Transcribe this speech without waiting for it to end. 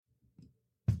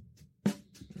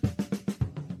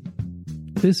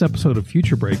This episode of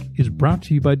Future Break is brought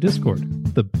to you by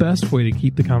Discord, the best way to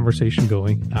keep the conversation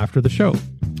going after the show.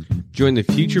 Join the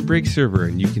Future Break server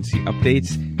and you can see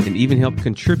updates and even help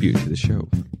contribute to the show.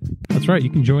 That's right.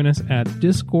 You can join us at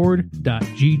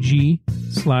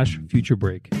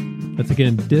discord.gg/futurebreak. That's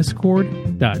again,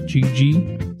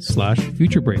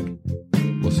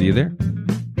 discord.gg/futurebreak. We'll see you there.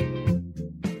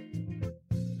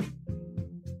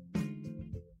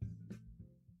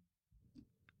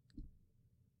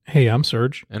 Hey, I'm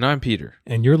Serge. And I'm Peter.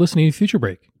 And you're listening to Future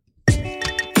Break.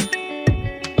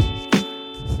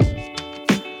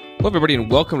 Hello, everybody,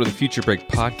 and welcome to the Future Break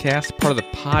podcast, part of the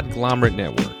Podglomerate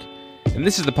Network. And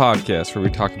this is the podcast where we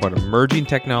talk about emerging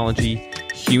technology,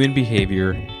 human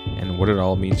behavior, and what it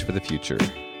all means for the future.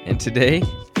 And today,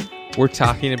 we're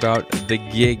talking about the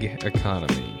gig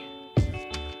economy.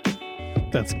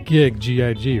 That's gig,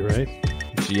 G-I-G, right?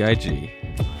 G-I-G.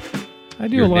 I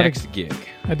do Your a lot next of gig.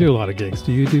 I do a lot of gigs.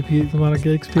 Do you do a lot of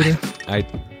gigs, Peter? I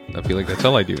feel like that's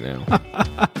all I do now.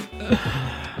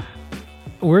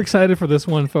 We're excited for this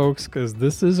one, folks, because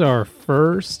this is our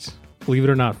first, believe it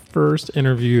or not, first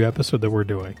interview episode that we're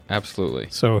doing. Absolutely.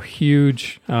 So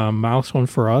huge milestone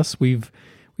for us. We've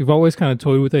always kind of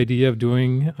toyed with the idea of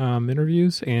doing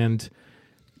interviews, and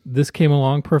this came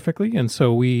along perfectly. And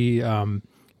so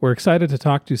we're excited to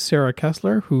talk to Sarah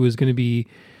Kessler, who is going to be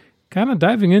kind of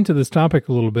diving into this topic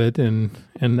a little bit and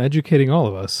educating all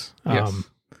of us. Yes.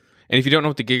 And if you don't know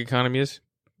what the gig economy is,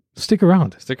 stick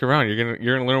around. stick around. You're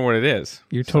gonna learn what it is.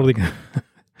 You're totally gonna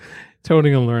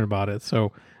learn about it.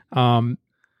 So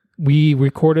we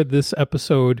recorded this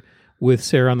episode with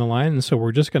Sarah on the line, and so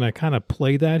we're just going to kind of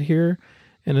play that here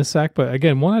in a sec. But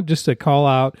again, wanted just to call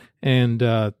out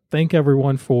and thank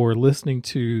everyone for listening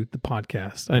to the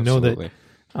podcast. I know that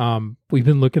we've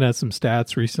been looking at some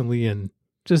stats recently, and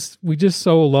we just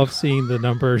so love seeing the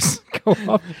numbers go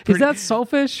up. Is that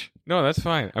selfish? No, that's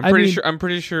fine. I'm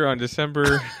pretty sure on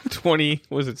December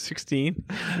 16,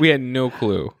 we had no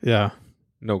clue. Yeah.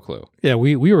 No clue. Yeah,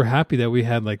 we were happy that we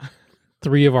had like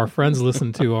 3 of our friends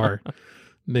listen to our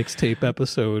mixtape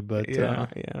episode, but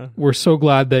yeah. We're so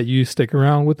glad that you stick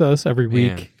around with us every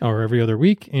week or every other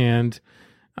week, and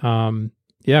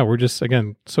we're just,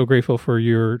 again, so grateful for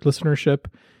your listenership.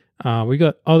 We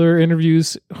got other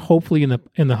interviews, hopefully in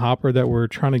the hopper, that we're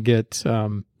trying to get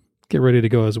ready to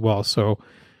go as well. So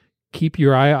keep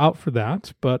your eye out for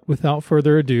that. But without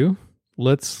further ado,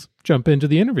 let's jump into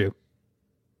the interview.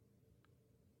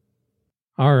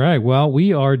 All right. Well,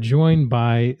 we are joined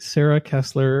by Sarah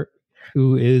Kessler,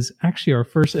 who is actually our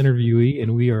first interviewee,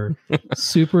 and we are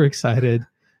super excited.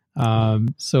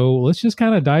 So let's just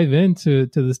kind of dive into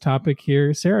this topic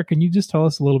here. Sarah, can you just tell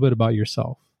us a little bit about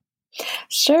yourself?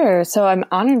 Sure. So I'm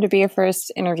honored to be your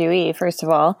first interviewee, first of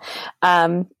all.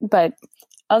 But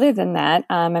other than that,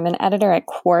 I'm an editor at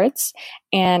Quartz,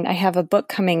 and I have a book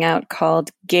coming out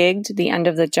called Gigged, The End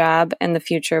of the Job and the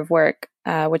Future of Work,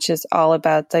 which is all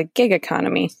about the gig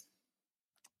economy.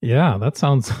 Yeah, that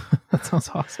sounds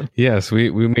awesome. Yes, we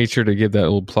made sure to give that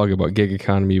little plug about gig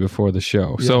economy before the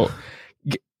show. Yeah. So,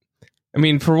 I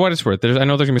mean, for what it's worth, I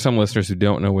know there's going to be some listeners who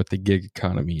don't know what the gig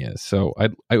economy is. So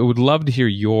I would love to hear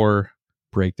your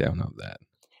breakdown of that.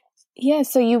 Yeah,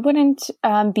 so you wouldn't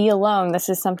be alone. This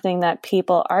is something that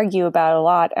people argue about a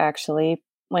lot, actually.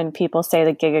 When people say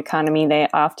the gig economy, they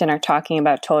often are talking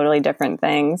about totally different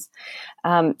things.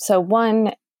 So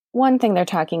one thing they're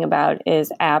talking about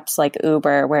is apps like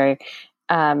Uber, where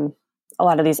a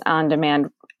lot of these on-demand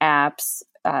apps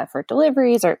for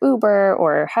deliveries, or Uber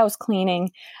or house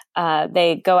cleaning,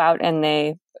 they go out and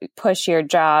they push your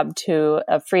job to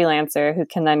a freelancer who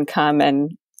can then come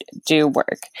and do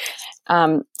work.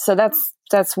 So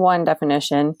that's one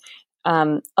definition.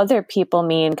 Other people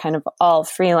mean kind of all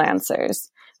freelancers,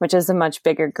 which is a much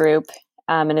bigger group.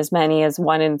 And as many as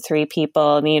 1 in 3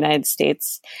 people in the United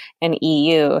States and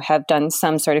EU have done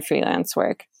some sort of freelance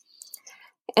work.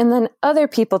 And then other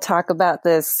people talk about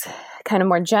this kind of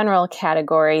more general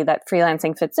category that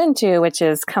freelancing fits into, which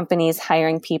is companies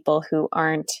hiring people who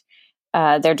aren't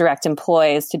their direct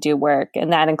employees to do work.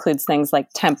 And that includes things like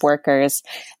temp workers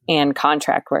and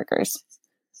contract workers.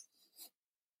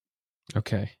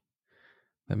 Okay.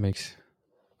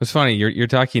 It's funny. You're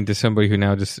talking to somebody who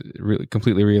now just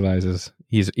completely realizes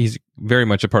he's very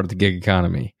much a part of the gig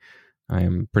economy. I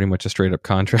am pretty much a straight up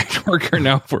contract worker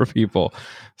now for people.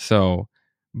 So,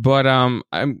 but I'm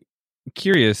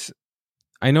curious.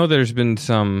 I know there's been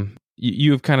some.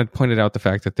 You have kind of pointed out the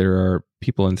fact that there are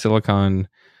people in Silicon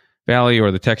Valley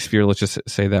or the tech sphere, let's just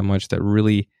say that much, that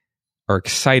really are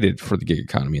excited for the gig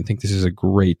economy and think this is a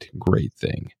great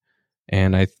thing.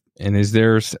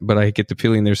 But I get the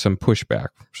feeling there's some pushback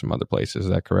from some other places.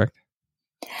 Is that correct?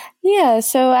 Yeah,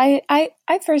 so I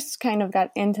first kind of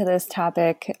got into this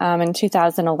topic in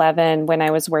 2011 when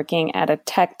I was working at a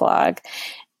tech blog.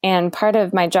 And part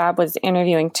of my job was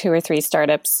interviewing 2 or 3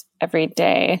 startups every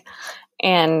day.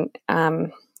 And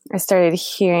I started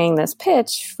hearing this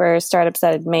pitch for startups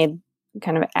that had made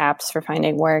kind of apps for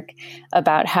finding work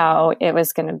about how it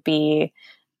was going to be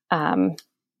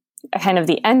kind of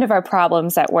the end of our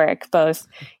problems at work, both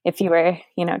if you were,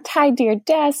 tied to your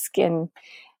desk and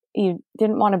you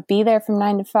didn't want to be there from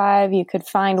 9 to 5, you could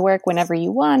find work whenever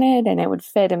you wanted, and it would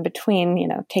fit in between,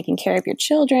 taking care of your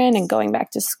children and going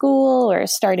back to school or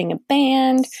starting a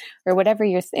band or whatever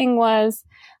your thing was.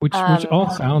 Which all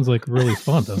sounds like really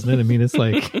fun, doesn't it? I mean, it's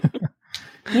like,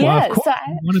 yeah, of course, so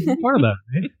I want to be part of that,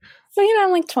 right? So,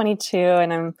 I'm like 22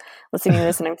 and I'm listening to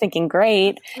this and I'm thinking,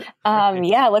 great.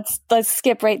 Yeah, let's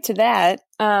skip right to that.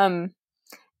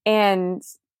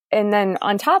 And then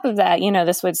on top of that,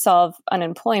 this would solve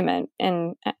unemployment.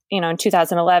 And, in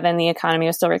 2011, the economy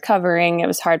was still recovering. It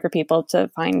was hard for people to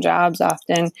find jobs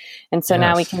often. And so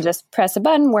now we can just press a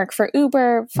button, work for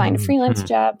Uber, find a freelance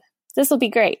job. This will be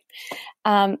great.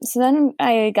 So then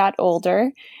I got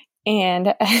older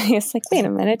and I was like, wait a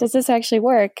minute, does this actually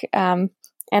work?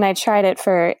 And I tried it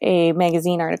for a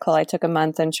magazine article. I took a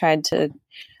month and tried to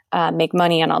make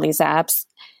money on all these apps.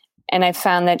 And I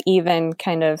found that even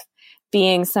kind of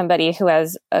being somebody who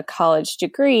has a college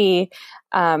degree,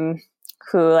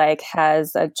 who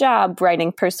has a job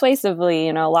writing persuasively,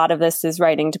 a lot of this is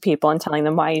writing to people and telling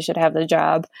them why you should have the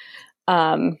job.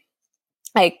 I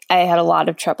had a lot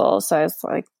of trouble. So I was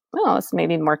like, oh, it's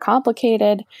maybe more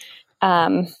complicated.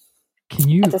 Can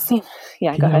you, go ahead.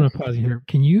 I'm going to pause you here.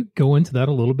 Can you go into that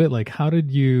a little bit? Like, how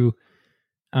did you,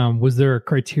 was there a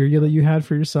criteria that you had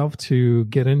for yourself to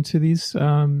get into these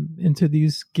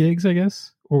gigs, I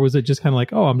guess? Or was it just kind of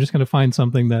like, oh, I'm just going to find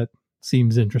something that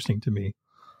seems interesting to me?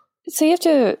 So you have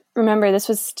to remember this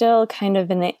was still kind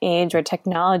of in the age where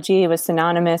technology was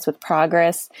synonymous with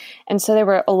progress. And so there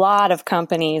were a lot of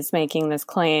companies making this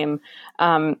claim.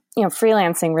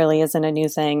 Freelancing really isn't a new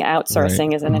thing.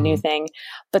 Outsourcing isn't a new thing.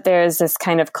 But there's this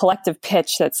kind of collective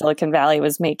pitch that Silicon Valley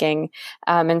was making.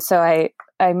 And so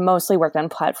I mostly worked on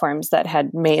platforms that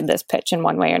had made this pitch in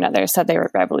one way or another, said they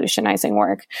were revolutionizing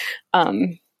work.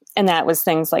 And that was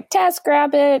things like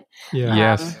TaskRabbit. Yeah.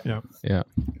 Yes.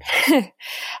 Yeah.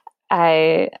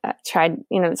 I tried,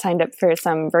 signed up for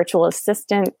some virtual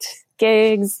assistant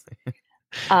gigs,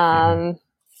 all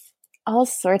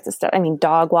sorts of stuff. I mean,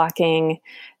 dog walking.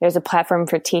 There's a platform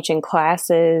for teaching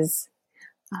classes.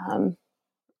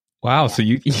 Wow. So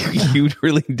you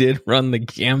really did run the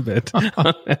gambit on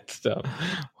that stuff.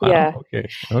 Wow. Yeah.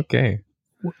 Okay.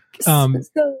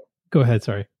 Go ahead.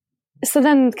 Sorry. So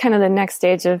then kind of the next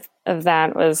stage of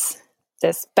that was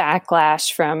this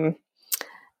backlash from,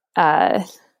 a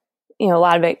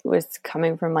lot of it was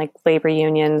coming from like labor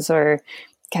unions or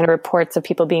kind of reports of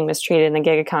people being mistreated in the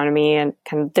gig economy and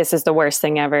kind of, this is the worst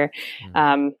thing ever.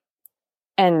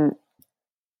 And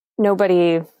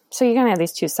nobody, so you're going to have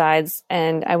these two sides,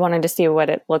 and I wanted to see what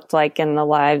it looked like in the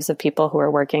lives of people who are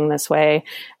working this way.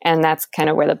 And that's kind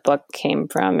of where the book came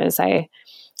from, is I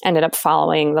ended up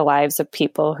following the lives of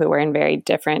people who were in very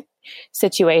different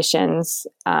situations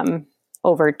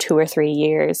over 2 or 3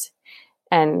 years,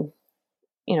 and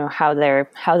how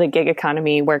the gig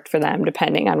economy worked for them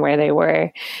depending on where they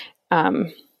were,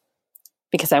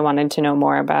 because I wanted to know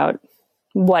more about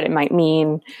what it might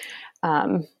mean.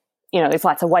 There's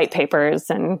lots of white papers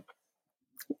and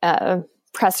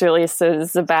press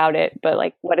releases about it, but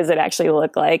like, what does it actually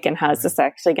look like, and how is this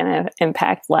actually going to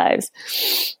impact lives?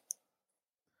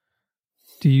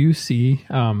 Do you see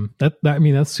that? I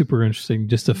mean, that's super interesting.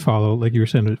 Just to follow, like you were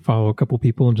saying, to follow a couple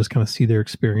people and just kind of see their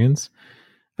experience.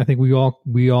 I think we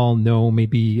all know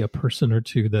maybe a person or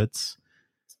two that's,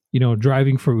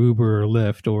 driving for Uber or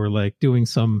Lyft, or like doing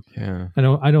some. Yeah.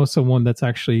 I know someone that's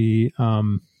actually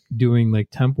doing like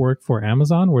temp work for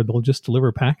Amazon, where they'll just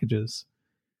deliver packages.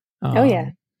 Oh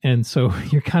yeah. And so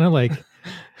you're kind of like,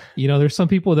 there's some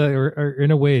people that are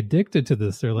in a way addicted to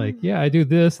this. They're like, yeah, I do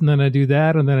this and then I do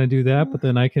that and then I do that, but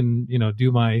then I can,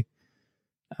 do my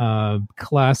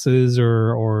classes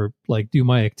or like do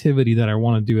my activity that I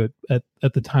want to do it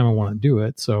at the time I want to do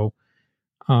it. So,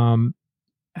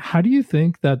 how do you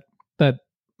think that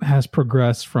has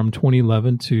progressed from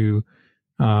 2011 to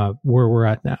where we're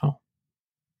at now?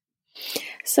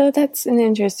 So that's an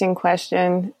interesting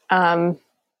question.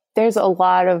 There's a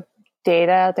lot of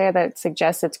data out there that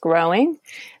suggests it's growing.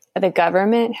 The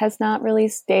government has not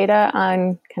released data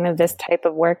on kind of this type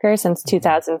of worker since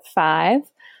 2005,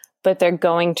 but they're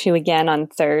going to again on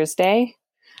Thursday.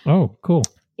 Oh, cool.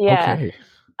 Yeah. Okay.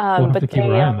 We'll have to keep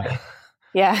an eye on that.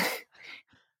 Yeah.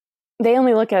 they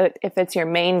only look at if it's your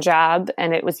main job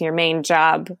and it was your main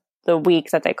job the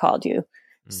week that they called you.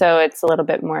 So it's a little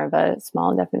bit more of a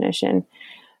small definition.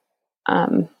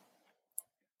 And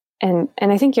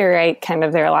I think you're right. Kind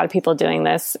of, there are a lot of people doing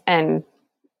this and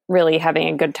really having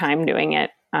a good time doing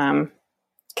it.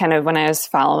 Kind of when I was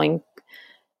following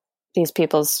these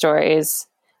people's stories,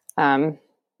 and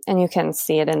you can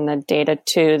see it in the data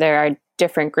too. There are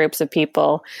different groups of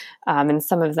people, and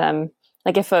some of them,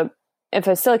 like if a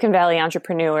Silicon Valley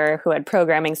entrepreneur who had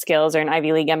programming skills or an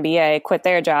Ivy League MBA quit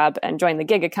their job and joined the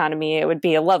gig economy, it would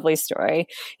be a lovely story.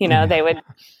 They would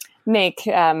make,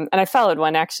 and I followed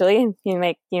one actually. You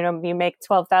make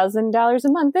 $12,000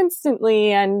 a month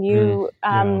instantly, and you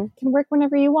can work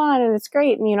whenever you want, and it's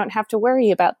great. And you don't have to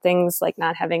worry about things like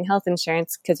not having health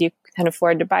insurance because you can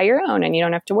afford to buy your own, and you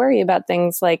don't have to worry about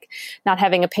things like not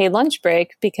having a paid lunch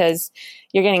break because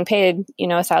you're getting paid,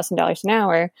 $1,000 an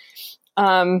hour.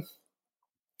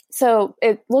 So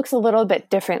it looks a little bit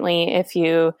differently if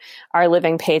you are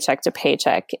living paycheck to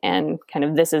paycheck and kind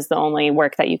of this is the only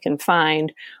work that you can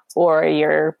find,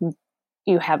 or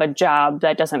you have a job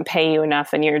that doesn't pay you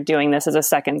enough and you're doing this as a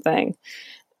second thing.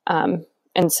 And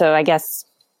so I guess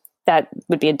that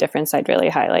would be a difference I'd really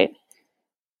highlight.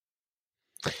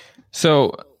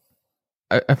 So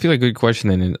I feel like a good question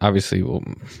then, and obviously,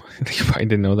 I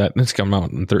didn't know that. It's coming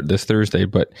out on this Thursday,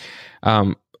 but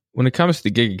when it comes to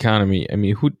the gig economy, I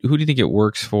mean, who do you think it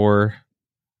works for,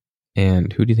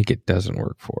 and who do you think it doesn't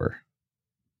work for?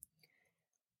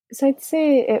 So I'd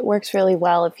say it works really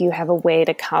well if you have a way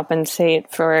to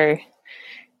compensate for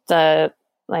the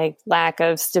lack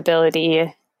of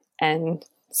stability and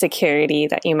security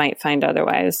that you might find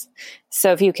otherwise.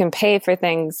 So if you can pay for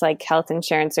things like health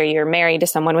insurance, or you're married to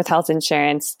someone with health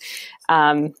insurance,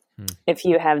 if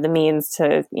you have the means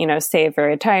to, save for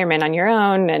retirement on your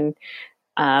own and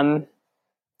kind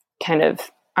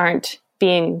of aren't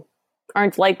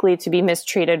likely to be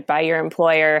mistreated by your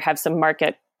employer, have some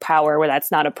market power where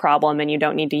that's not a problem and you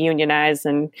don't need to unionize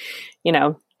and,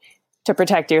 to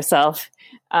protect yourself.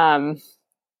 It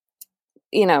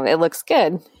looks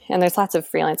good. And there's lots of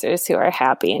freelancers who are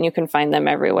happy, and you can find them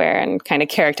everywhere, and kind of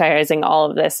characterizing all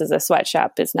of this as a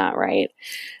sweatshop is not right.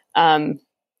 And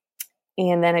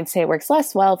then I'd say it works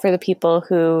less well for the people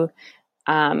who,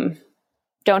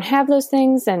 don't have those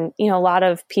things. And, a lot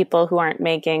of people who aren't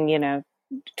making,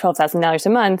 $12,000 a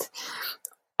month,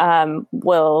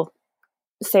 will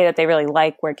say that they really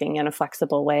like working in a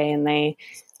flexible way and they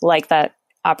like that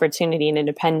opportunity and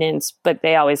independence, but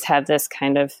they always have this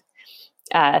kind of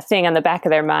thing on the back of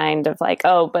their mind of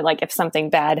but if something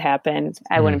bad happened,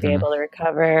 I wouldn't be able to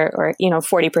recover, or,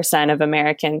 40% of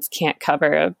Americans can't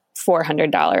cover a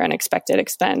 $400 unexpected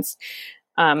expense.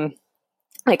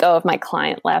 If my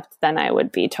client left, then I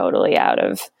would be totally out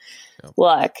of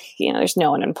luck. There's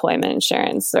no unemployment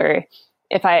insurance. Or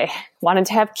if I wanted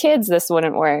to have kids, this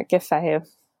wouldn't work. If I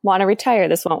want to retire,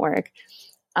 this won't work.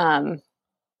 And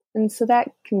so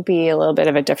that can be a little bit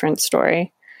of a different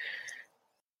story.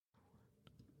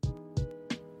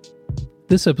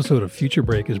 This episode of Future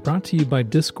Break is brought to you by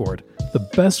Discord, the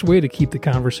best way to keep the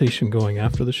conversation going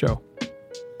after the show.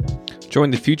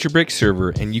 Join the Future Break server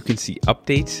and you can see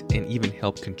updates and even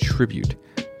help contribute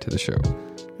to the show.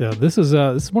 Yeah, this is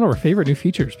one of our favorite new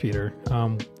features, Peter.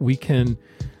 We can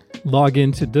log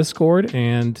into Discord,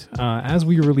 and as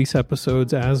we release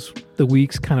episodes, as the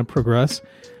weeks kind of progress,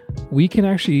 we can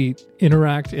actually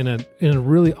interact in a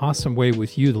really awesome way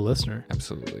with you, the listener.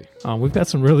 Absolutely. We've got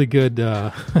some really good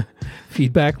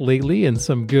feedback lately, and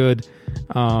some good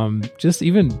just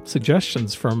even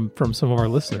suggestions from some of our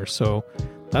listeners. So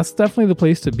that's definitely the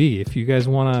place to be. If you guys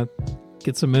want to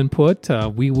get some input,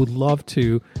 we would love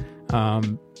to.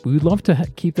 We would love to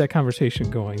keep that conversation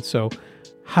going. So,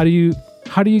 how do you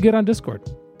get on Discord?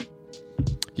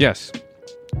 Yes,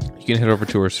 you can head over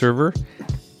to our server,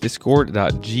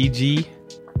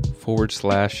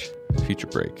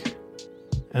 discord.gg/futurebreak.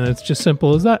 And it's just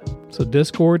simple as that. So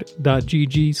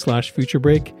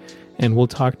discord.gg/futurebreak, and we'll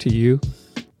talk to you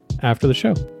after the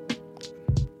show.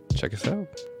 Check us out.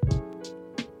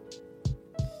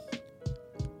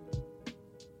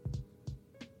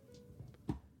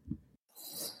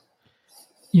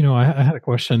 I had a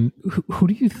question. Who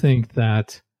do you think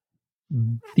that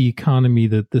the economy,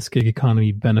 that this gig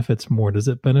economy benefits more? Does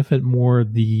it benefit more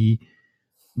the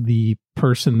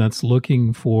person that's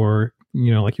looking for,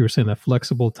 like you were saying, that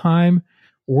flexible time,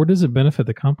 or does it benefit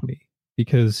the company?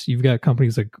 Because you've got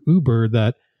companies like Uber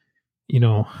that,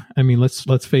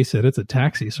 let's face it, it's a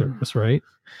taxi service, right?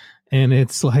 And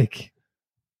it's like,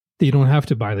 they don't have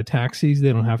to buy the taxis.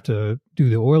 They don't have to do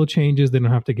the oil changes. They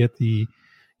don't have to get the,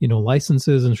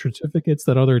 licenses and certificates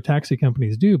that other taxi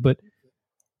companies do. But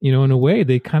in a way,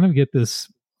 they kind of get this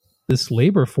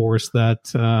labor force that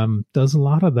does a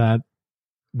lot of that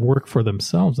work for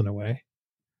themselves in a way.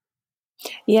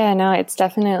 Yeah, no, it's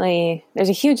definitely, there's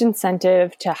a huge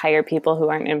incentive to hire people who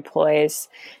aren't employees.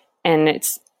 And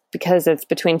it's because it's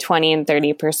between 20 and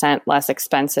 30% less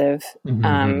expensive.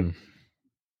 When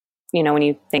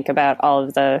you think about all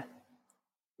of the,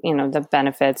 the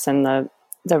benefits and the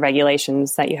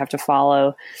regulations that you have to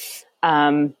follow.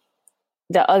 The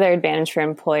other advantage for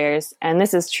employers, and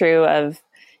this is true of,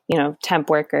 temp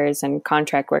workers and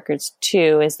contract workers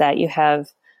too, is that you have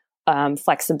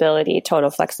flexibility, total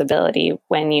flexibility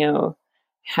when you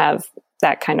have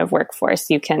that kind of workforce.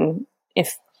 You can,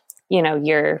 if,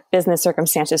 your business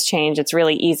circumstances change, it's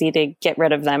really easy to get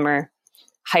rid of them or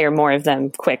hire more of them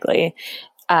quickly.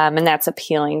 And that's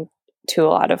appealing to a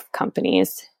lot of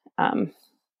companies.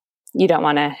 You don't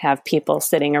want to have people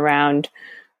sitting around,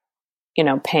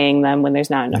 paying them when there's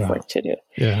not enough work to do.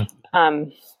 Yeah.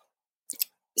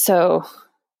 So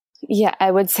yeah, I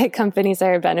would say companies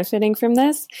are benefiting from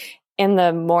this. In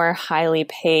the more highly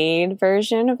paid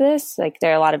version of this, like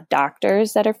there are a lot of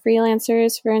doctors that are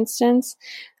freelancers, for instance,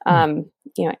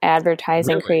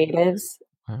 advertising creatives.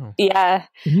 Wow. Yeah.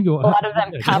 A lot of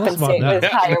them compensate with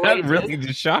higher wages. That really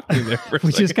just shocked me there.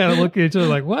 We just kind of look at each other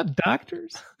like, what,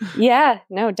 doctors? Yeah,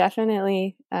 no,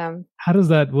 definitely. How does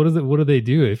that, what do they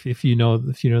do if you know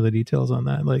the details on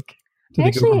that? Like, do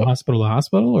they go from hospital to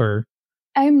hospital or?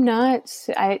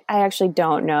 I actually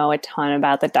don't know a ton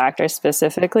about the doctors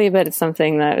specifically, but it's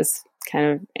something that was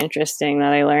kind of interesting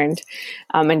that I learned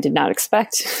and did not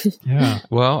expect. Yeah.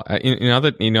 Well, now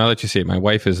that you say it, my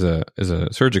wife is a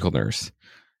surgical nurse.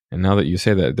 And now that you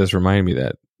say that, it does remind me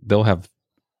that they'll have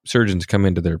surgeons come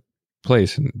into their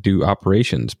place and do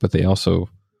operations, but they also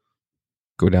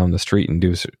go down the street and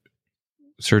do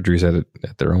surgeries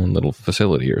at their own little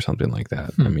facility or something like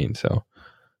that. I mean, so,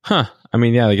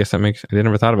 yeah, I guess I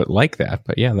never thought of it like that,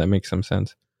 but yeah, that makes some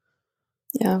sense.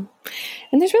 Yeah.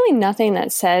 And there's really nothing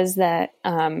that says that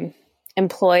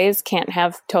employees can't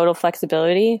have total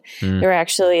flexibility. There are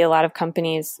actually a lot of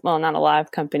companies, well, not a lot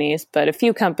of companies, but a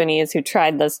few companies who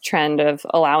tried this trend of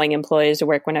allowing employees to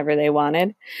work whenever they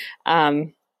wanted.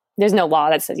 There's no law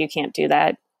that says you can't do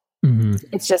that. Mm-hmm.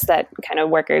 It's just that kind of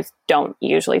workers don't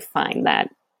usually find that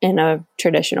in a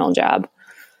traditional job.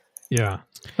 Yeah.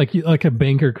 Like a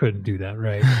banker couldn't do that,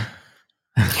 right?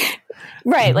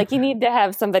 Right. Like you need to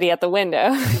have somebody at the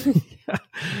window.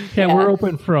 Yeah, we're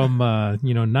open from 9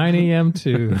 a.m.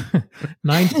 to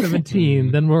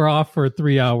 9:17. Then we're off for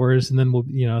 3 hours, and then we'll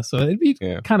so it'd be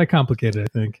kind of complicated, I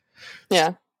think.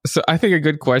 Yeah. So I think a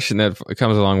good question that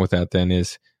comes along with that then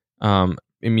is, when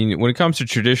it comes to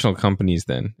traditional companies,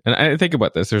 then, and I think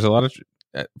about this, there's a lot of,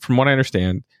 from what I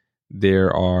understand,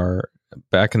 there are,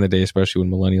 back in the day, especially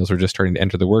when millennials were just starting to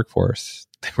enter the workforce,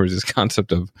 there was this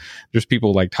concept of there's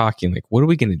people like talking like, what are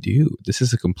we going to do? This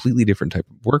is a completely different type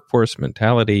of workforce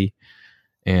mentality.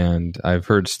 And I've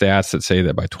heard stats that say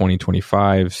that by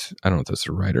 2025, I don't know if that's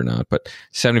right or not, but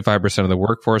 75% of the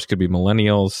workforce could be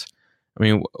millennials. I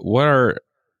mean,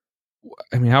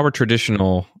 how are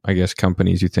traditional, I guess,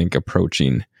 companies, you think,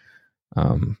 approaching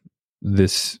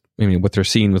this? I mean, what they're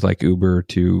seeing with like Uber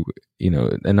to,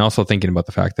 and also thinking about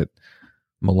the fact that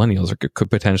millennials could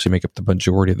potentially make up the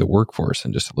majority of the workforce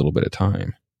in just a little bit of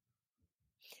time.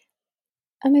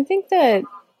 I think that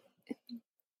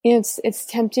it's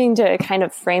tempting to kind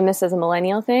of frame this as a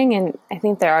millennial thing. And I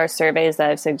think there are surveys that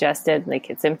have suggested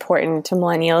like it's important to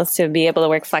millennials to be able to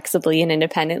work flexibly and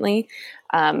independently.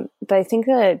 But I think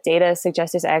the data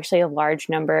suggests there's actually a large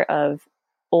number of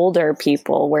older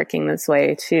people working this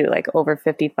way too, like over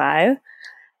 55.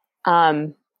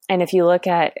 And if you look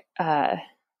at,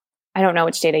 I don't know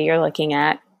which data you're looking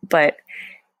at, but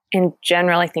in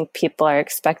general, I think people are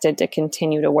expected to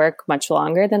continue to work much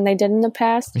longer than they did in the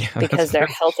past because they're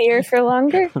healthier for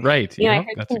longer. Right. I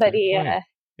heard somebody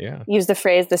use the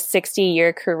phrase the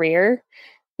 60-year career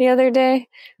the other day,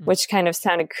 which kind of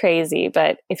sounded crazy.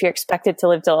 But if you're expected to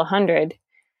live till 100,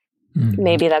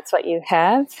 maybe that's what you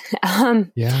have.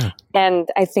 And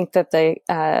I think that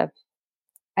the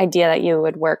idea that you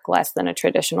would work less than a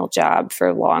traditional job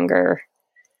for longer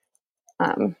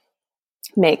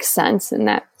makes sense in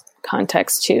that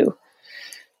context too.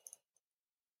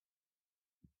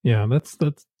 Yeah, that's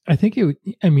I think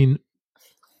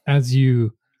as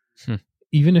you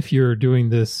even if you're doing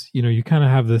this, you kind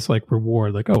of have this like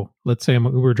reward, like, oh, let's say I'm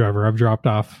an Uber driver, I've dropped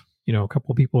off a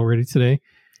couple people already today.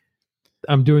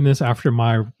 I'm doing this after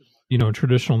my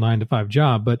traditional 9-to-5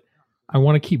 job, but I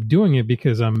want to keep doing it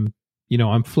because I'm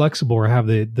flexible or have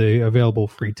the available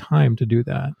free time to do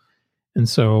that. And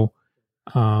so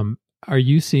are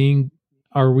you seeing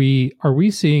are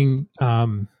we seeing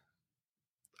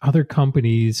other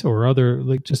companies or other,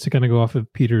 like, just to kind of go off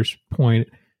of Peter's point,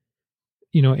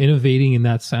 innovating in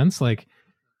that sense, like,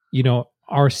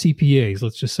 our CPAs,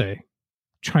 let's just say,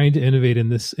 trying to innovate in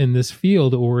this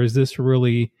field, or is this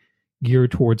really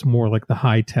geared towards more like the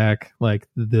high tech, like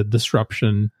the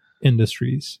disruption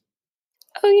industries?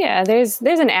 Oh yeah, there's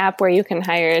an app where you can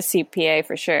hire a CPA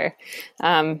for sure.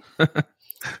 And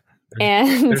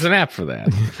there's an app for that.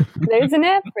 There's an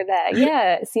app for that.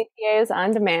 Yeah, CPA is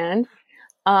on demand.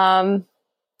 And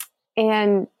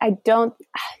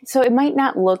so it might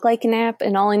not look like an app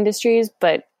in all industries,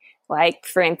 but like,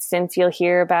 for instance, you'll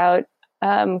hear about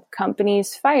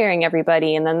companies firing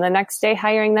everybody and then the next day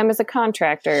hiring them as a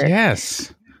contractor.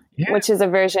 Yes. Which is a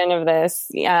version of this.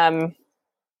 One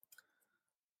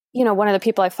of the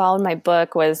people I followed in my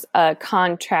book was a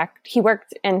contract. He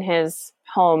worked in his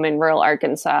home in rural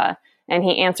Arkansas and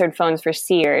he answered phones for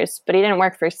Sears, but he didn't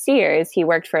work for Sears. He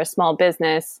worked for a small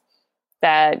business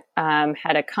that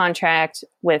had a contract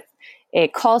with a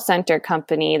call center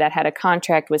company that had a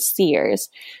contract with Sears.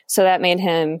 So that made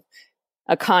him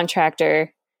a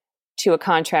contractor to a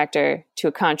contractor to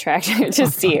a contractor to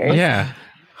Sears. Yeah.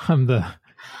 I'm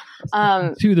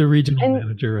to the regional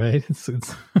manager, right? It's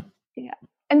yeah.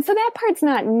 And so that part's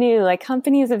not new. Like,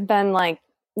 companies have been like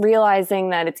realizing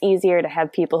that it's easier to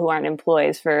have people who aren't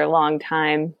employees for a long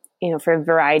time, for a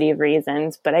variety of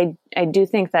reasons. But I do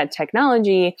think that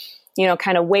technology,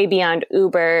 kind of way beyond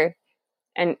Uber,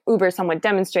 and Uber somewhat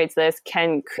demonstrates this,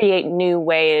 can create new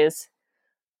ways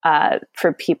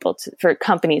for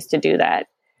companies to do that.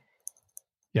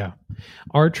 Yeah.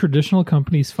 Are traditional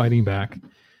companies fighting back?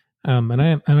 And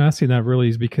I'm asking that really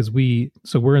is because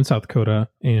we're in South Dakota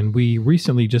and we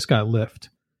recently just got Lyft.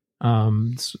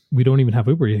 We don't even have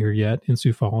Uber here yet in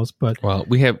Sioux Falls, but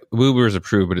we have Uber is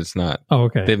approved, but it's not. Oh,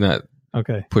 okay. They've not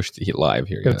okay pushed it live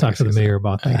here. Got to talk to the mayor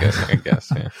about that. I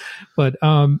guess. Yeah. But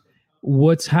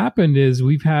what's happened is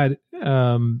we've had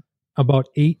about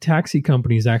 8 taxi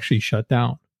companies actually shut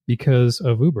down because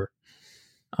of Uber.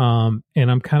 And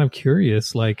I'm kind of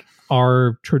curious, like,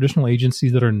 are traditional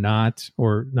agencies that are not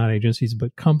agencies,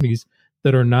 but companies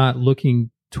that are not looking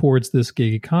towards this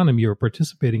gig economy or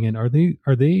participating in, are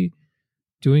they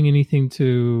doing anything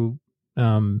to,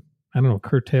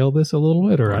 curtail this a little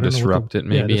bit, or I don't disrupt it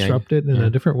maybe? Disrupt it in a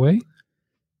different way?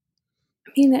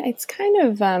 I mean, it's kind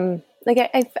of, I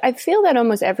feel that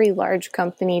almost every large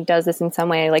company does this in some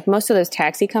way. Like, most of those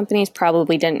taxi companies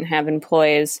probably didn't have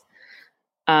employees.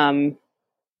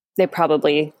 They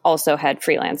probably also had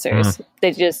freelancers.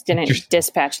 They just didn't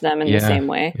dispatch them in the same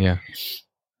way. Yeah.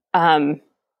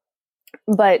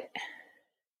 But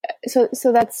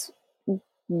so that's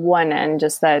one end,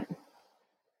 just that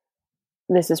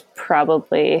this is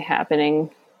probably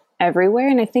happening everywhere.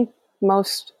 And I think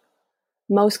most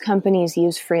companies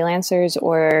use freelancers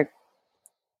or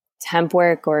temp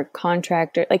work or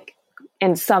contractor, like,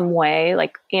 in some way,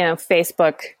 like,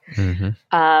 Facebook,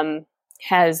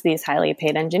 has these highly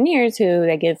paid engineers who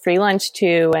they give free lunch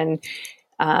to. And,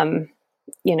 I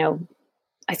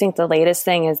think the latest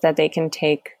thing is that they can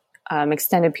take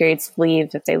extended periods of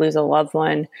leave if they lose a loved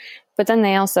one. But then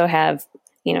they also have,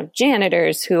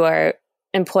 janitors who are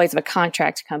employees of a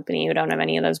contract company who don't have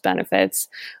any of those benefits,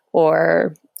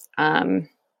 or, the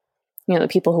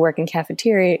people who work in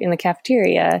the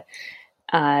cafeteria.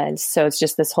 So it's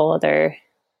just this whole other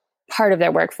part of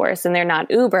their workforce, and they're not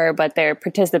Uber, but they're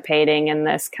participating in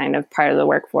this kind of part of the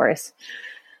workforce.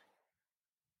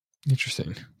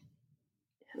 Interesting.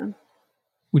 Yeah.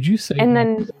 Would you say? And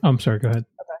then, I'm sorry. Go ahead.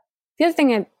 Okay. The other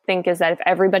thing I think is that if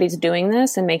everybody's doing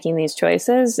this and making these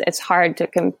choices, it's hard to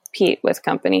compete with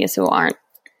companies who aren't,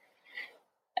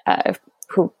 and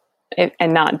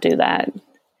not do that. Does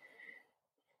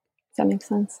that make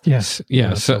sense? Yes.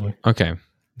 Yeah. So, okay.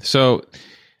 So,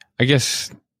 I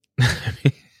guess.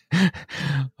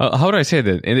 How do I say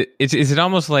that? Is it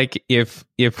almost like if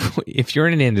you're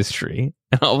in an industry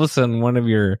and all of a sudden one of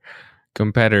your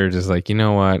competitors is like, you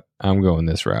know what, I'm going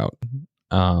this route.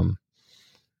 I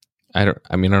don't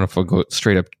know if I'll go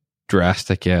straight up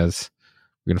drastic as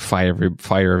we're going to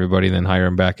fire everybody and then hire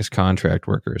them back as contract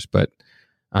workers, but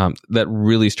that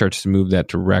really starts to move that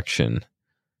direction.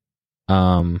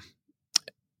 And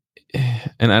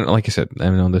like I said, I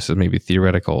know this is maybe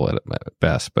theoretical at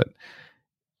best, but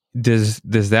does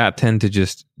that tend to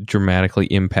just dramatically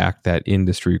impact that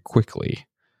industry quickly?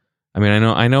 I mean,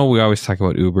 I know we always talk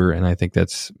about Uber, and I think I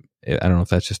don't know if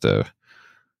that's just the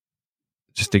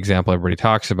example everybody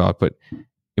talks about, but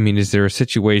I mean, is there a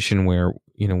situation where,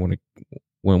 when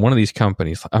one of these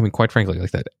companies, I mean, quite frankly,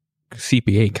 like that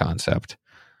CPA concept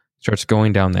starts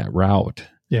going down that route,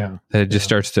 that it just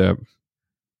starts to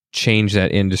change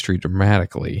that industry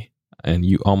dramatically, and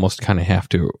you almost kind of have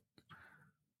to,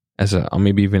 as a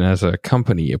maybe even as a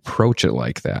company, approach it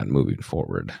like that moving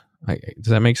forward.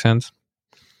 Does that make sense?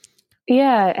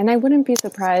 Yeah, and I wouldn't be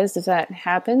surprised if that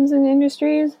happens in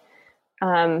industries.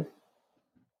 But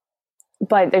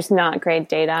there's not great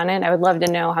data on it. I would love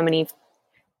to know how many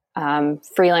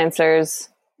freelancers,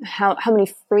 how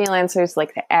many freelancers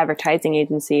like the advertising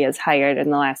agency has hired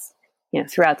in the last,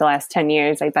 throughout the last 10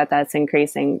 years. I bet that's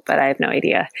increasing, but I have no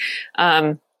idea.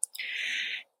 And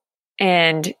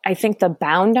I think the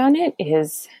bound on it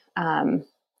is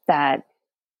that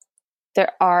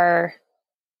there are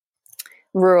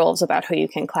rules about who you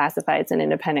can classify as an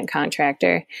independent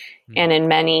contractor. Mm-hmm. And in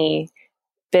many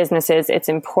businesses, it's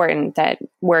important that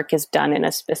work is done in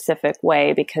a specific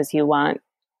way because you want,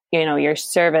 your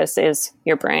service is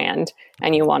your brand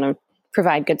and you want to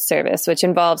provide good service, which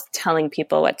involves telling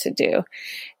people what to do.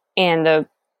 And the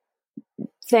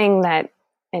thing that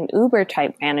an Uber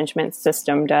type management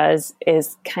system does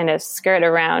is kind of skirt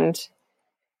around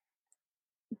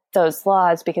those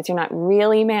laws because you're not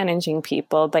really managing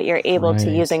people, but you're able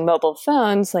to, using mobile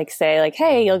phones,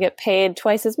 hey, you'll get paid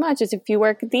twice as much as if you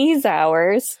work these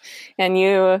hours, and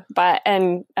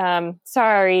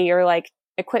sorry, your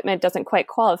equipment doesn't quite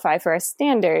qualify for our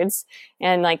standards,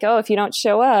 and if you don't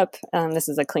show up, this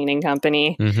is a cleaning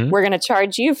company, we're going to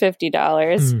charge you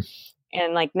 $50.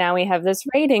 And now we have this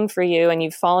rating for you and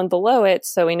you've fallen below it,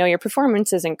 so we know your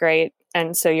performance isn't great,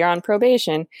 and so you're on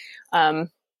probation.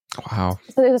 Wow.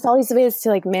 So there's all these ways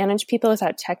to manage people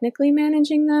without technically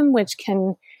managing them, which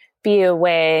can be a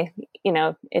way,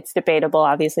 it's debatable.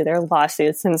 Obviously there are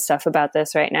lawsuits and stuff about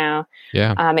this right now.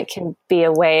 Yeah. It can be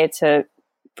a way to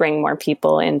bring more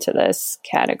people into this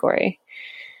category.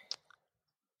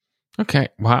 Okay.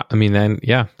 Wow. I mean, then,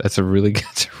 yeah, that's a really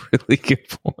good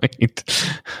point.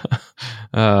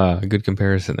 Good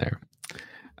comparison there.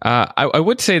 I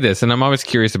would say this, and I'm always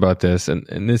curious about this,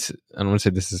 and this, I don't want to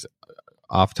say this is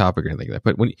off topic or anything like that,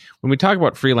 but when we talk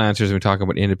about freelancers and we talk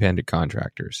about independent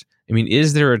contractors, I mean,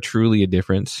 is there truly a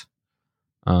difference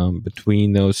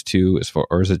between those two,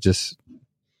 or is it just,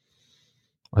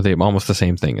 are they almost the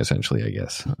same thing essentially, I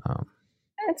guess?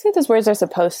 I'd say those words are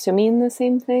supposed to mean the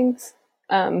same things.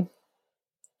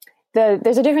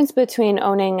 There's a difference between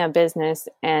owning a business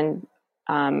and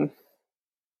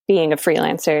being a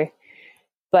freelancer,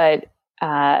 but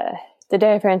the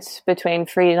difference between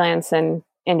freelance and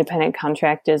independent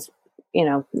contract is,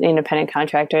 independent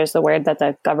contractor is the word that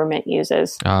the government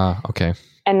uses. Okay.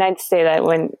 And I'd say that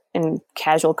when in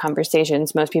casual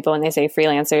conversations, most people, when they say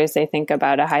freelancers, they think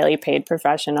about a highly paid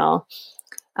professional.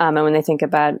 And when they think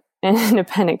about an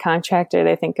independent contractor,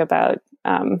 they think about,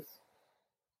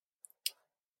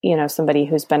 somebody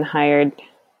who's been hired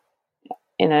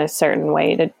in a certain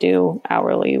way to do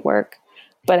hourly work.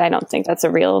 But I don't think that's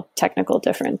a real technical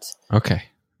difference. Okay.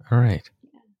 All right.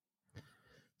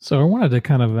 So I wanted to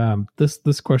kind of,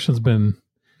 this question's been,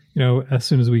 as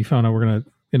soon as we found out we're going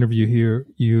to interview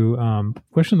you,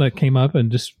 question that came up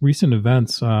and just recent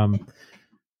events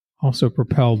also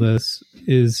propelled this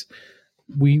is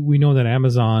we know that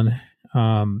Amazon,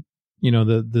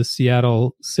 the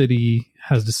Seattle city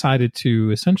has decided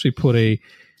to essentially put a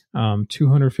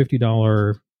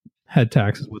 $250 head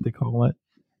tax, is what they call it,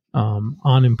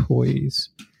 on employees.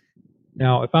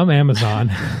 Now, if I'm Amazon,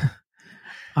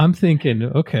 I'm thinking,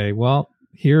 okay, well,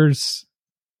 here's,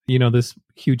 this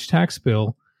huge tax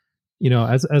bill.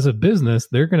 As a business,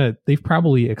 they've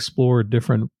probably explored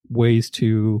different ways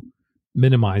to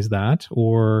minimize that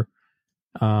or,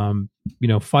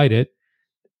 fight it.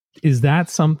 Is that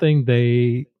something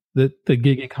that the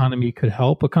gig economy could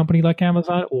help a company like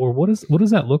Amazon, or what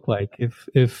does that look like if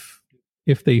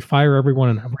they fire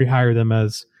everyone and rehire them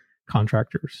as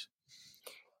contractors?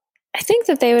 I think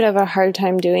that they would have a hard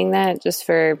time doing that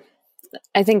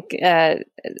I think they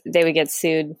would get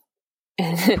sued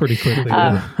pretty quickly.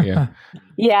 Yeah.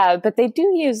 Yeah, but they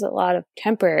do use a lot of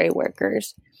temporary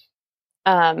workers,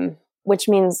 which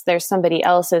means there's somebody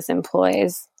else's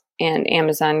employees, and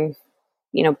Amazon,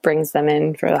 brings them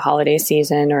in for the holiday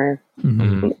season or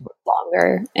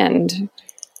longer. And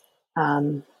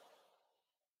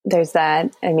there's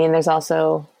that. I mean, there's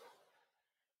also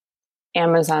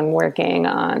Amazon working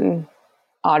on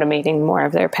automating more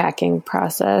of their packing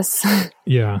process.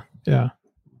 Yeah.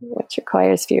 Which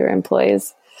requires fewer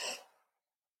employees.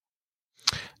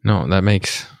 No, that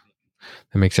makes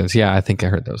sense. Yeah, I think I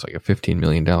heard that was like a $15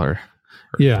 million charge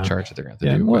that they're going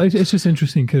to do. Well, it's just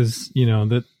interesting because,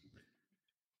 that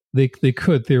they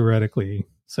could theoretically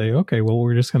say, okay, well,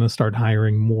 we're just going to start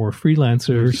hiring more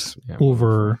freelancers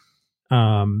over,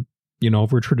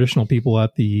 over traditional people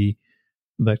at the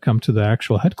that come to the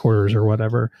actual headquarters or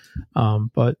whatever.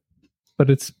 But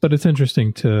it's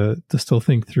interesting to still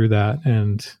think through that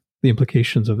and the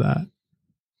implications of that.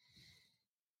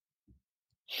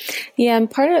 Yeah,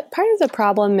 and part of the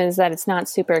problem is that it's not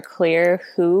super clear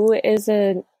who is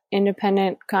an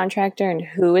independent contractor and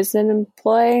who is an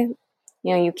employee.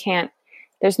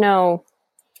 There's no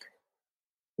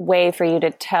way for you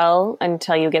to tell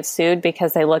until you get sued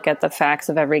because they look at the facts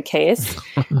of every case.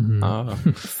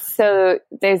 So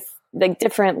there's like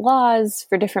different laws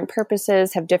for different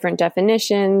purposes have different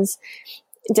definitions.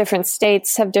 Different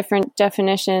states have different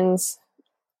definitions.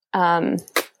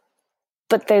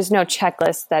 But there's no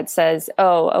checklist that says,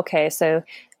 oh, okay, so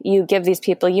you give these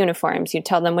people uniforms, you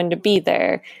tell them when to be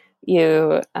there,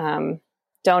 you don't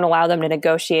allow them to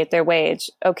negotiate their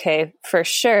wage. Okay, for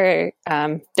sure,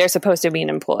 they're supposed to be an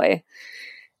employee.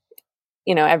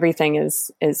 Everything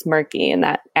is murky, and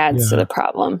that adds to the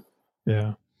problem.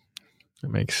 Yeah, that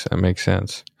makes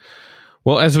sense.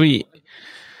 Well,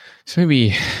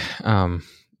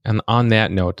 and on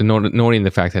that note, noting the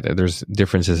fact that there's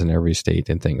differences in every state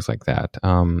and things like that,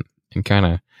 and kind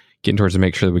of getting towards to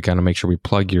make sure that we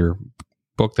plug your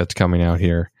book that's coming out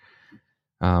here.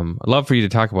 I'd love for you to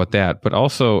talk about that, but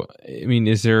also, I mean,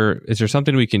 is there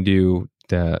something we can do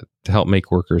to help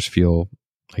make workers feel,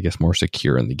 I guess, more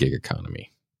secure in the gig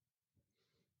economy?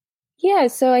 Yeah,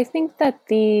 so I think that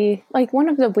one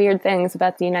of the weird things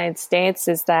about the United States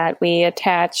is that we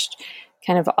attached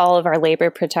kind of all of our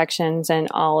labor protections and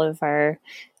all of our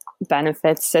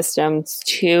benefits systems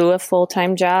to a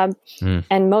full-time job.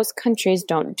 And most countries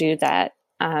don't do that.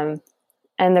 And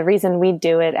the reason we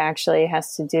do it actually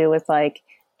has to do with like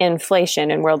inflation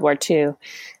in World War II.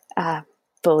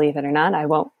 Believe it or not, I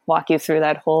won't walk you through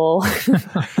that whole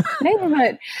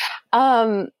neighborhood.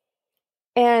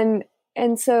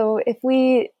 And so if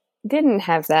we didn't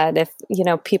have that, if,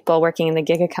 people working in the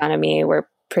gig economy were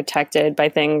protected by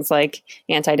things like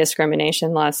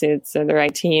anti-discrimination lawsuits or the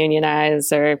right to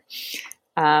unionize or,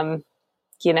 had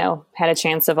a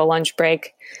chance of a lunch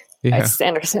break or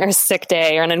a sick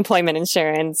day or unemployment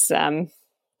insurance,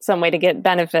 some way to get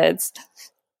benefits.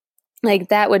 Like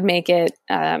that would make it,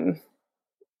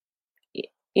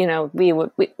 we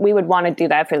would want to do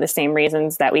that for the same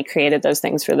reasons that we created those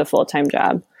things for the full-time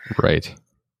job. Right.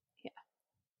 Yeah.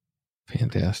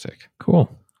 Fantastic. Cool.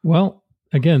 Well,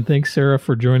 again, thanks, Sarah,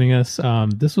 for joining us.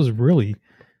 This was really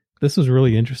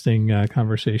interesting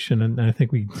conversation, and I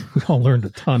think we all learned a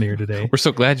ton here today. We're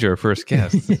so glad you're our first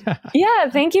guest. Yeah,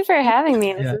 thank you for having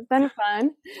me. This has been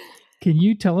fun. Can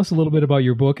you tell us a little bit about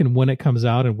your book and when it comes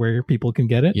out and where people can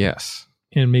get it? Yes.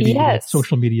 And maybe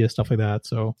social media, stuff like that.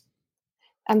 So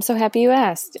I'm so happy you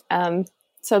asked.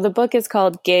 So the book is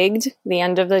called Gigged, The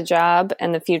End of the Job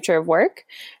and the Future of Work.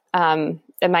 And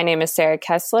my name is Sarah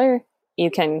Kessler.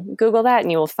 You can Google that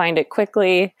and you will find it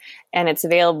quickly. And it's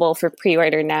available for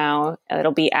pre-order now.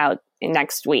 It'll be out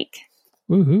next week.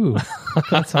 Woohoo.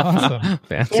 That's awesome.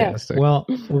 Fantastic. Yeah. Well,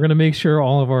 we're going to make sure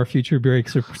all of our Future Break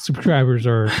subscribers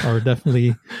are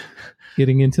definitely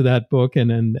getting into that book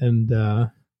and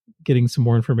getting some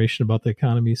more information about the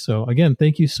economy. So again,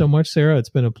 thank you so much, Sarah. It's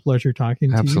been a pleasure talking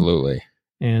to you. Absolutely.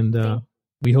 And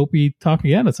we hope we talk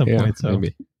again at some point. So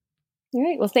maybe. All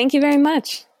right. Well, thank you very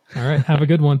much. All right. Have a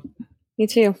good one. You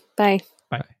too. Bye.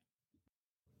 Bye.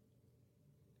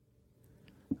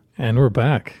 And we're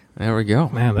back. There we go.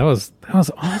 Man, that was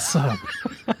awesome.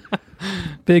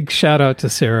 Big shout out to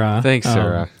Sarah. Thanks,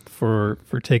 Sarah, for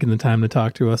taking the time to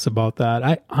talk to us about that.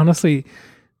 I honestly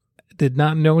did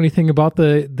not know anything about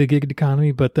the gig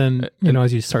economy, but then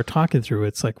as you start talking through it,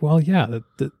 it's like, well, yeah,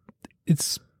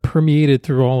 it's permeated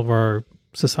through all of our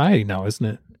society now, isn't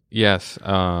it? Yes.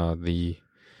 I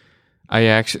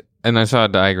saw a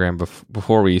diagram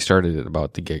before we started it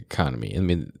about the gig economy. I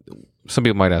mean, some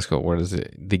people might ask, well, where does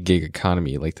the gig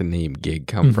economy, like the name gig,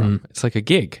 come from? It's like a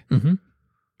gig. Mm-hmm.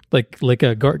 Like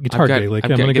a guitar gig. Like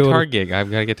I've got a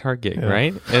guitar gig,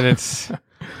 right? And it's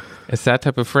that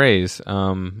type of phrase.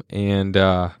 Man,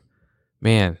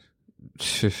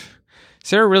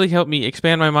 Sarah really helped me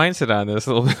expand my mindset on this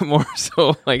a little bit more.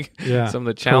 So, some of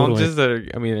the challenges that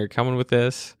are coming with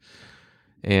this.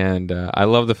 And I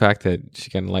love the fact that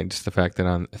she kind of liked just the fact that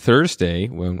on Thursday,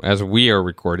 as we are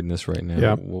recording this right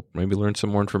now, we'll maybe learn some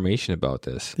more information about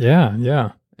this. Yeah,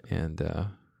 yeah. And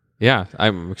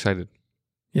I'm excited.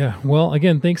 Yeah. Well,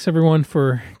 again, thanks everyone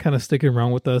for kind of sticking around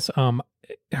with us.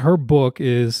 Her book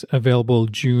is available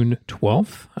June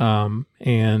 12th.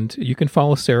 And you can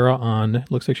follow Sarah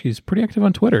looks like she's pretty active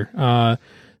on Twitter.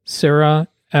 Sarah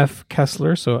F.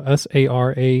 Kessler, so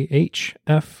SARAH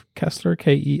F. Kessler,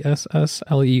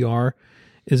 KESSLER,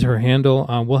 is her handle.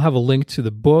 We'll have a link to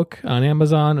the book on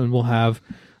Amazon, and we'll have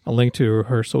a link to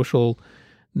her social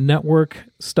network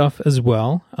stuff as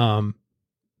well.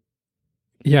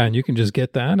 Yeah, and you can just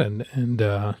get that, and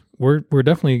we're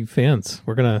definitely fans.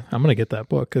 I'm gonna get that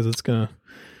book because it's gonna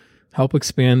help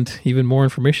expand even more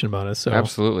information about it. So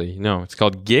absolutely, no, it's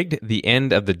called Gigged: The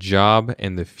End of the Job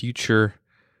and the Future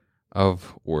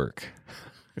of Work.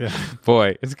 Yeah,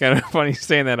 boy, it's kind of funny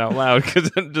saying that out loud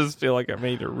because I just feel like I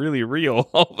made it really real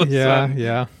all of a sudden.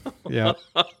 Yeah.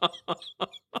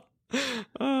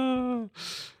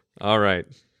 All right.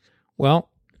 Well,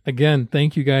 again,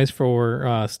 thank you guys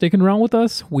for sticking around with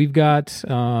us. We've got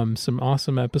some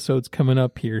awesome episodes coming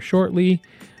up here shortly,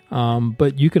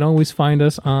 but you can always find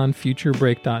us on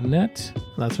futurebreak.net.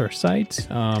 That's our site.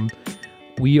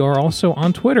 We are also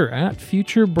on Twitter at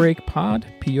FutureBreakPod, Pod,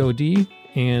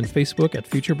 and Facebook at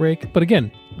FutureBreak. But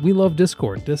again, we love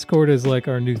Discord. Discord is like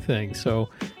our new thing. So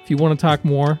if you want to talk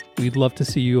more, we'd love to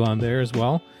see you on there as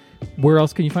well. Where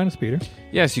else can you find us, Peter?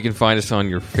 Yes, you can find us on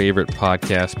your favorite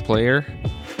podcast player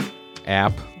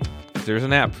app. There's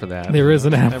an app for that. There is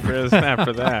an app. There is an app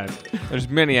for that. There's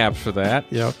many apps for that.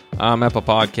 Yep. Apple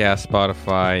Podcasts,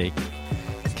 Spotify,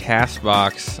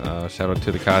 CastBox. Shout out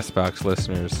to the CastBox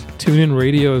listeners. TuneIn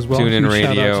Radio as well. TuneIn Huge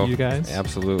Radio. Shout out to you guys.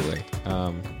 Absolutely.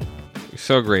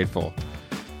 So grateful.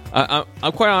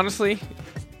 I'm quite honestly,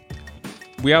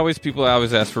 people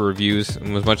always ask for reviews,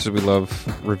 and as much as we love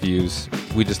reviews,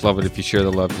 we just love it if you share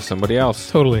the love to somebody else.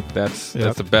 Totally. That's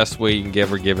the best way you can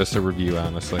ever give us a review,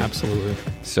 honestly. Absolutely.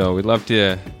 So we'd love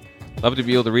to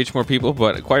be able to reach more people,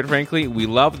 but quite frankly, we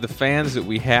love the fans that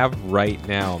we have right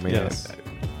now. Man, yes.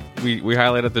 We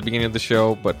highlighted at the beginning of the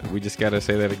show, but we just got to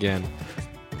say that again.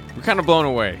 We're kind of blown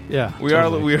away. Yeah, we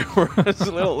totally. are. It's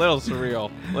a little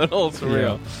surreal.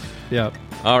 Yeah.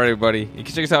 All right, everybody. You can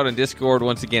check us out on Discord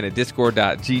once again at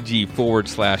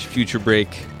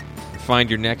discord.gg/futurebreak. Find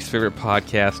your next favorite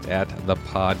podcast at The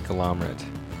Pod Conglomerate.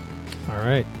 All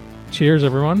right. Cheers,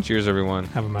 everyone. Cheers, everyone.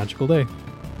 Have a magical day.